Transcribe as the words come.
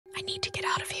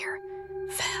here.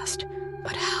 Fast.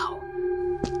 But how?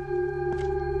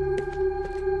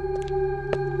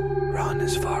 Run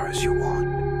as far as you want.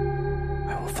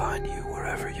 I will find you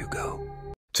wherever you go.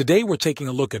 Today we're taking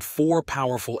a look at 4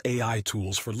 powerful AI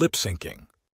tools for lip syncing.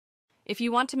 If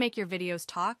you want to make your videos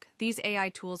talk, these AI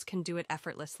tools can do it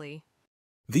effortlessly.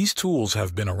 These tools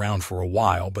have been around for a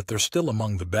while, but they're still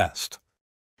among the best.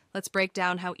 Let's break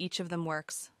down how each of them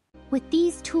works. With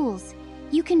these tools,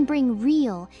 you can bring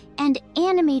real and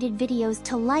animated videos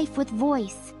to life with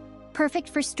voice. Perfect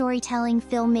for storytelling,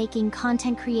 filmmaking,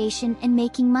 content creation, and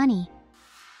making money.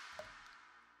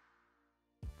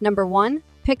 Number 1.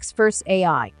 Pixverse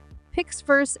AI.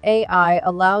 Pixverse AI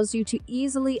allows you to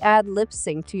easily add lip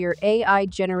sync to your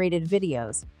AI-generated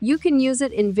videos. You can use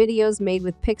it in videos made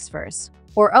with Pixverse,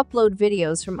 or upload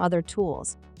videos from other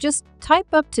tools. Just type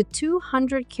up to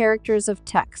 200 characters of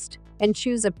text and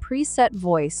choose a preset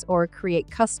voice or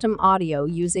create custom audio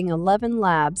using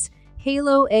ElevenLabs,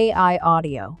 Hailuo AI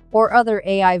audio, or other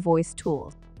AI voice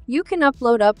tools. You can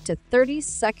upload up to 30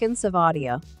 seconds of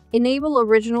audio. Enable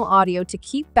original audio to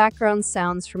keep background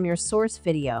sounds from your source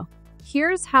video.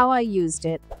 Here's how I used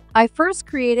it. I first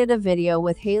created a video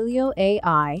with Hailuo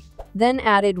AI, then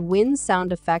added wind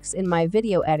sound effects in my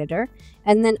video editor,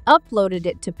 and then uploaded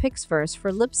it to Pixverse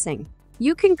for lip sync.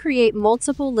 You can create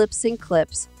multiple lip sync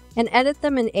clips and edit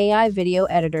them in AI video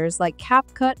editors like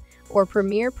CapCut or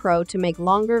Premiere Pro to make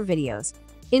longer videos.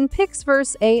 In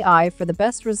Pixverse AI for the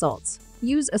best results,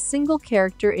 use a single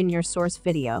character in your source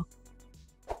video.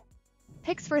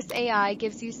 Pixverse AI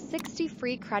gives you 60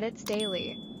 free credits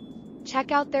daily.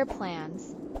 Check out their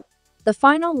plans. The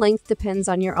final length depends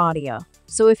on your audio.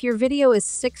 So if your video is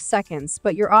 6 seconds,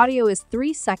 but your audio is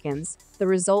 3 seconds, the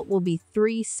result will be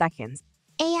 3 seconds.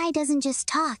 AI doesn't just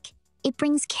talk, it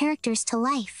brings characters to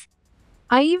life.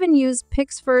 I even use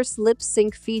Pixverse lip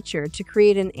sync feature to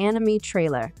create an anime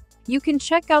trailer. You can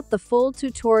check out the full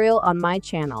tutorial on my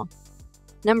channel.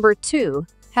 Number 2.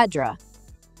 Hedra.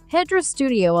 Hedra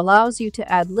Studio allows you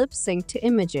to add lip sync to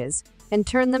images and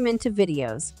turn them into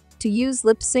videos. To use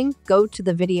lip sync, go to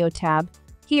the Video tab.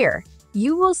 Here,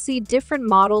 you will see different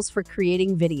models for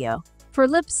creating video. For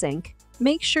lip sync,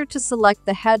 make sure to select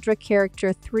the Hedra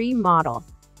Character 3 model.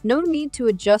 No need to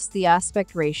adjust the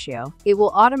aspect ratio. It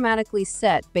will automatically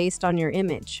set based on your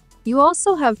image. You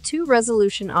also have 2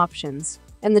 resolution options,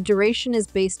 and the duration is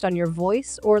based on your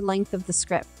voice or length of the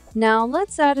script. Now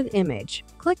let's add an image.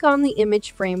 Click on the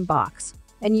image frame box,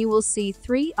 and you will see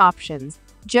 3 options.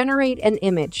 Generate an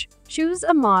image. Choose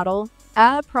a model,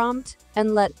 add a prompt,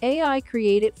 and let AI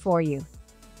create it for you.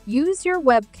 Use your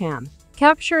webcam.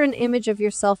 Capture an image of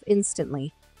yourself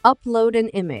instantly. Upload an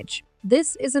image.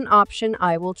 This is an option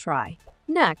I will try.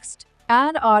 Next,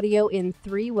 add audio in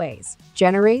 3 ways.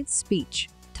 Generate speech.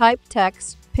 Type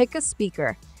text, pick a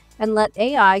speaker, and let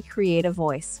AI create a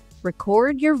voice.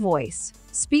 Record your voice.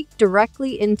 Speak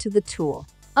directly into the tool.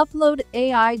 Upload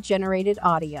AI-generated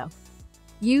audio.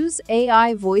 Use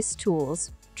AI voice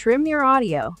tools, trim your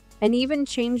audio, and even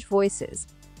change voices.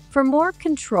 For more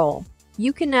control,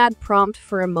 you can add prompt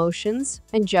for emotions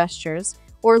and gestures,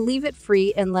 or leave it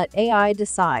free and let AI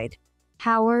decide.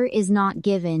 Power is not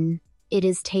given, it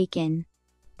is taken.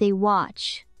 They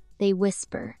watch, they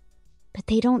whisper, but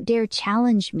they don't dare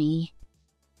challenge me.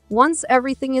 Once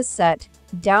everything is set,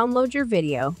 download your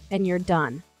video and you're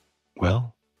done.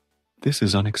 Well, this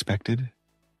is unexpected.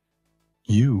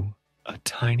 You, a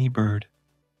tiny bird,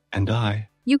 and I.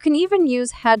 You can even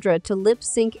use Hedra to lip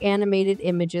sync animated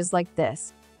images like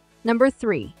this. Number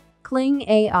 3. Kling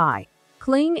AI.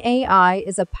 Kling AI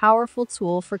is a powerful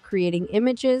tool for creating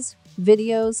images,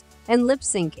 videos, and lip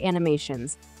sync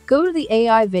animations. Go to the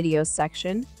AI videos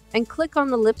section and click on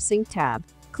the lip sync tab.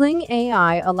 Kling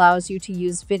AI allows you to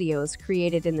use videos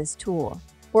created in this tool,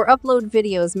 or upload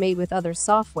videos made with other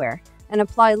software and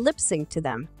apply lip sync to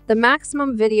them. The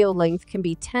maximum video length can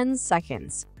be 10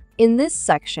 seconds. In this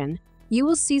section, you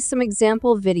will see some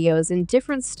example videos in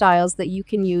different styles that you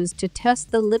can use to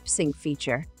test the lip sync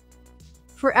feature.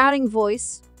 For adding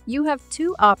voice, you have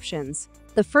 2 options.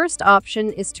 The first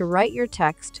option is to write your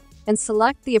text and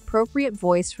select the appropriate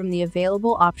voice from the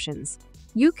available options.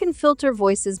 You can filter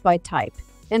voices by type,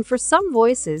 and for some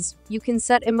voices, you can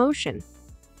set emotion.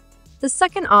 The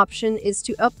second option is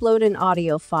to upload an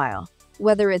audio file,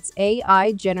 whether it's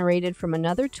AI generated from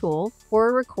another tool or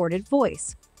a recorded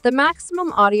voice. The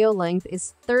maximum audio length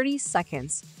is 30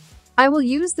 seconds. I will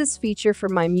use this feature for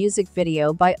my music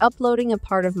video by uploading a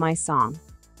part of my song.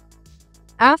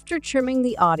 After trimming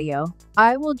the audio,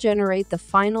 I will generate the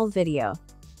final video.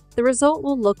 The result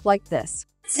will look like this.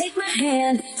 Take my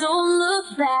hand, don't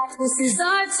look back. This is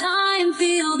our time,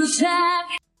 feel the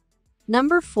track.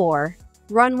 Number 4.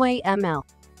 Runway ML.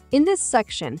 In this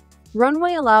section,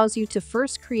 Runway allows you to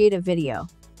first create a video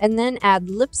and then add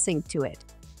lip sync to it.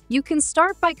 You can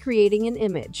start by creating an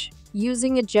image,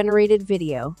 using a generated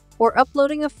video, or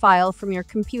uploading a file from your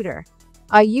computer.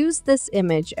 I used this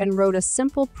image and wrote a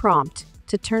simple prompt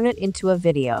to turn it into a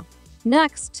video.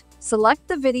 Next, select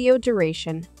the video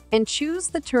duration and choose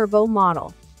the turbo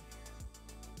model.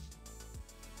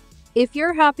 If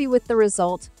you're happy with the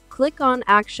result, click on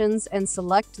Actions and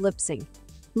select Lip Sync.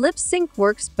 Lip sync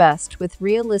works best with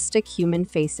realistic human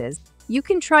faces. You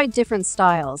can try different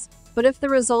styles, but if the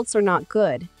results are not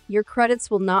good, your credits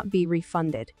will not be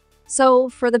refunded. So,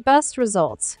 for the best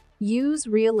results, use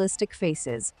realistic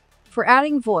faces. For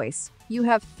adding voice, you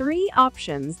have 3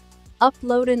 options: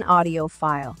 upload an audio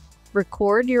file,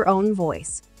 record your own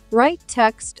voice, write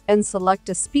text, and select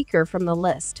a speaker from the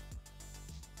list.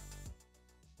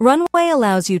 Runway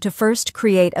allows you to first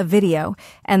create a video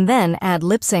and then add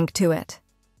lip sync to it.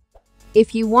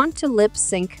 If you want to lip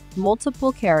sync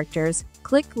multiple characters,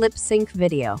 click Lip Sync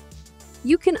Video.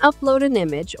 You can upload an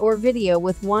image or video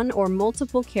with one or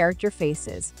multiple character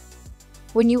faces.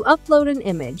 When you upload an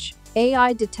image,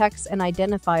 AI detects and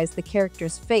identifies the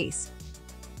character's face.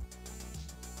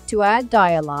 To add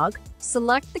dialogue,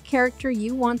 select the character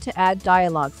you want to add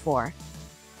dialogue for.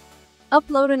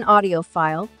 Upload an audio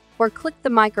file, or click the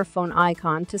microphone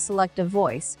icon to select a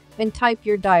voice and type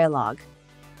your dialogue.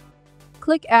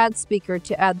 Click Add Speaker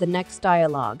to add the next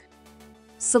dialogue.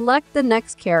 Select the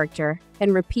next character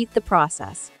and repeat the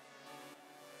process.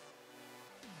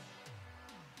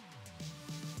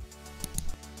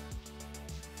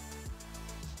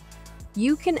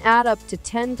 You can add up to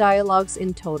 10 dialogues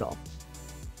in total.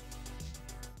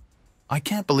 I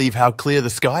can't believe how clear the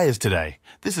sky is today.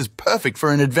 This is perfect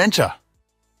for an adventure.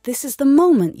 This is the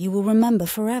moment you will remember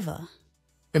forever.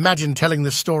 Imagine telling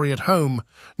this story at home.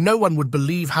 No one would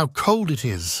believe how cold it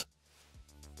is.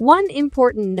 One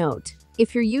important note: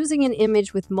 if you're using an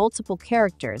image with multiple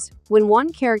characters, when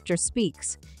one character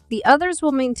speaks, the others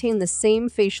will maintain the same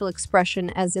facial expression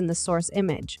as in the source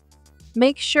image.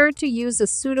 Make sure to use a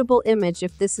suitable image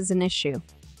if this is an issue.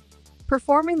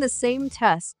 Performing the same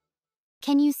test.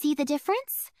 Can you see the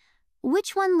difference?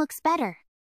 Which one looks better?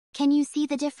 Can you see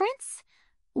the difference?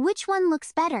 Which one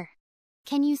looks better?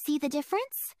 Can you see the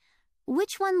difference?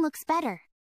 Which one looks better?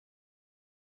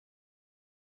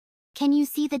 Can you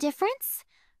see the difference?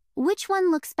 Which one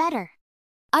looks better?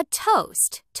 A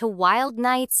toast to wild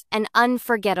nights and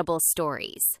unforgettable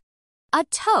stories. A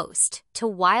toast to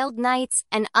wild nights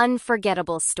and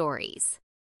unforgettable stories.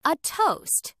 A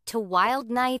toast to wild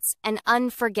nights and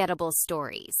unforgettable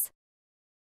stories.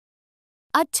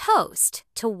 A toast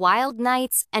to wild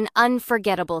nights and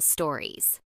unforgettable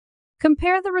stories.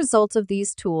 Compare the results of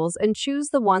these tools and choose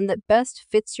the one that best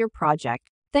fits your project.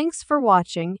 Thanks for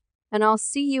watching, and I'll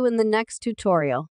see you in the next tutorial.